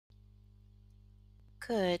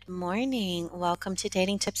Good morning. Welcome to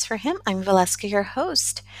Dating Tips for Him. I'm Valeska, your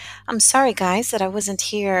host. I'm sorry, guys, that I wasn't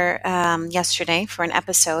here yesterday for an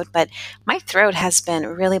episode, but my throat has been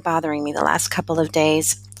really bothering me the last couple of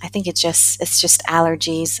days. I think it's just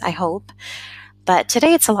allergies, I hope. But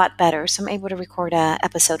today it's a lot better, so I'm able to record a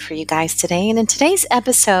episode for you guys today. And in today's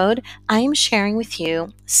episode, I am sharing with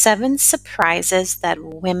you 7 surprises that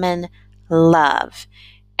women love.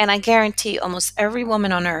 And I guarantee almost every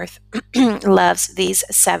woman on earth loves these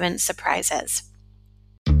 7 surprises.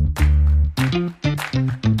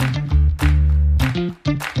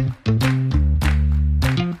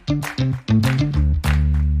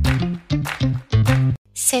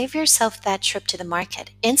 Save yourself that trip to the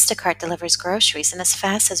market. Instacart delivers groceries in as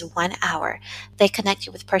fast as 1 hour. They connect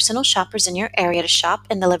you with personal shoppers in your area to shop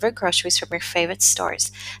and deliver groceries from your favorite stores.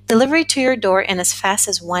 Delivery to your door in as fast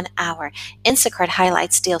as 1 hour. Instacart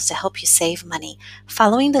highlights deals to help you save money.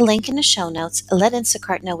 Following the link in the show notes, let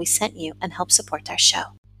Instacart know we sent you and help support our show.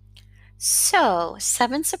 So,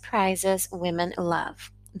 7 surprises women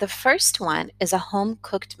love. The first one is a home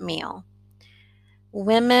cooked meal.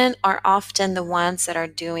 Women are often the ones that are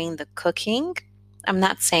doing the cooking. I'm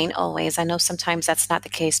not saying always. I know sometimes that's not the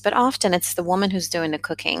case, but often it's the woman who's doing the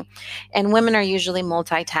cooking. And women are usually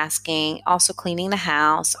multitasking, also cleaning the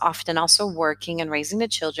house, often also working and raising the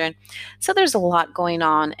children. So there's a lot going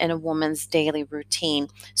on in a woman's daily routine.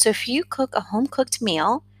 So if you cook a home cooked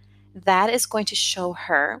meal, that is going to show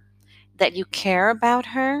her that you care about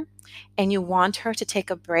her and you want her to take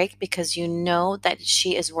a break because you know that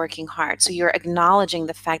she is working hard. So you're acknowledging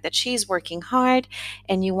the fact that she's working hard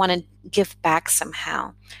and you want to give back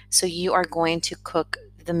somehow. So you are going to cook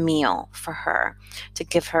the meal for her to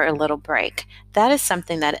give her a little break. That is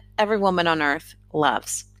something that every woman on earth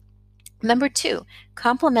loves. Number 2,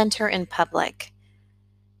 compliment her in public.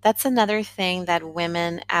 That's another thing that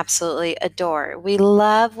women absolutely adore. We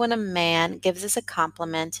love when a man gives us a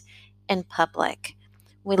compliment in public.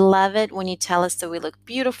 We love it when you tell us that we look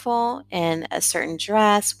beautiful in a certain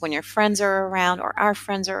dress, when your friends are around, or our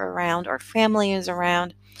friends are around, or family is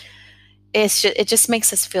around. It just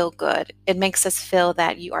makes us feel good. It makes us feel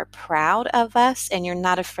that you are proud of us and you're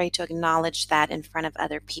not afraid to acknowledge that in front of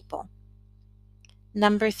other people.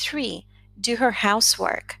 Number 3, do her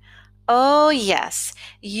housework. Oh, yes.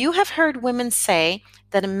 You have heard women say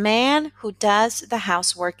that a man who does the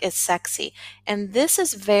housework is sexy. And this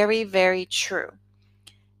is very, very true.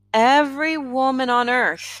 Every woman on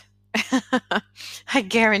earth, I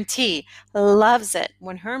guarantee, loves it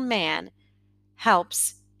when her man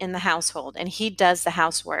helps in the household and he does the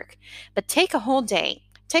housework. But take a whole day.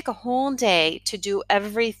 Take a whole day to do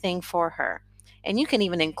everything for her. And you can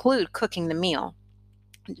even include cooking the meal.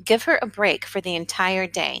 Give her a break for the entire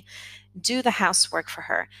day. Do the housework for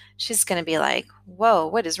her. She's going to be like, whoa,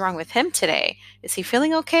 what is wrong with him today? Is he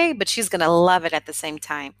feeling okay? But she's going to love it at the same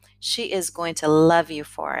time. She is going to love you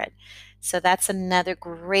for it. So that's another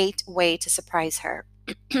great way to surprise her.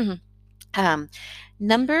 um,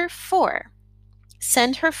 Number 4,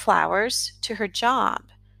 send her flowers to her job.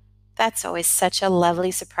 That's always such a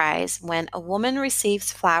lovely surprise. When a woman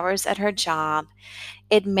receives flowers at her job,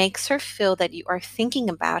 it makes her feel that you are thinking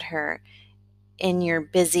about her in your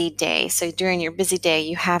busy day. So during your busy day,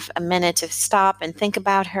 you have a minute to stop and think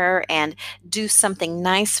about her and do something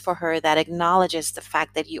nice for her that acknowledges the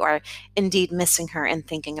fact that you are indeed missing her and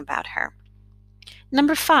thinking about her.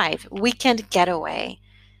 Number 5, weekend getaway.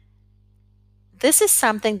 This is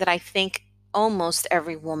something that I think almost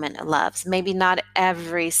every woman loves. Maybe not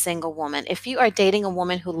every single woman. If you are dating a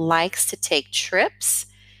woman who likes to take trips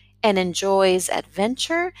and enjoys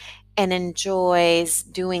adventure and enjoys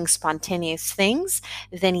doing spontaneous things,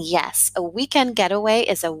 then yes, a weekend getaway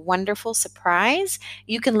is a wonderful surprise.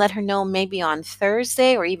 You can let her know maybe on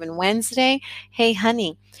Thursday or even Wednesday, hey,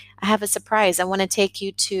 honey, I have a surprise. I want to take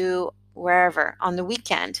you to wherever on the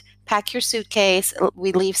weekend. Pack your suitcase.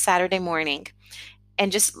 We leave Saturday morning. And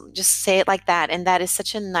just say it like that. And that is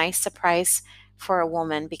such a nice surprise for a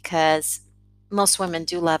woman because most women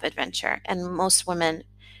do love adventure and most women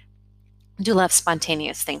do love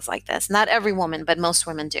spontaneous things like this. Not every woman, but most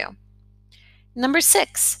women do. Number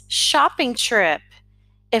 6, shopping trip.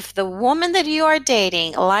 If the woman that you are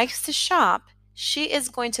dating likes to shop, she is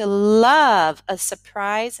going to love a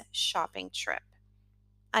surprise shopping trip.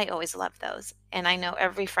 I always love those. And I know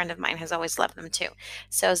every friend of mine has always loved them too.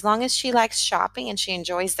 So as long as she likes shopping and she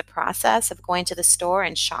enjoys the process of going to the store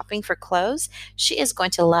and shopping for clothes, she is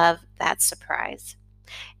going to love that surprise.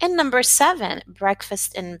 And number 7,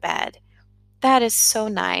 breakfast in bed. That is so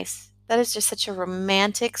nice. That is just such a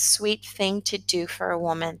romantic, sweet thing to do for a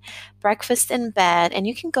woman. Breakfast in bed, and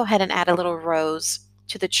you can go ahead and add a little rose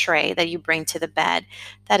to the tray that you bring to the bed.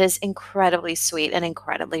 That is incredibly sweet and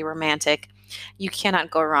incredibly romantic. You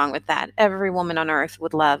cannot go wrong with that. Every woman on earth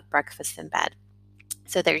would love breakfast in bed.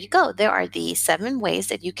 So there you go. There are the 7 ways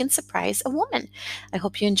that you can surprise a woman. I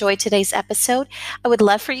hope you enjoyed today's episode. I would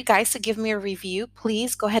love for you guys to give me a review.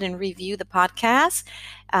 Please go ahead and review the podcast.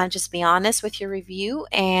 Just be honest with your review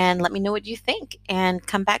and let me know what you think and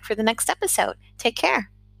come back for the next episode. Take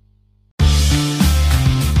care.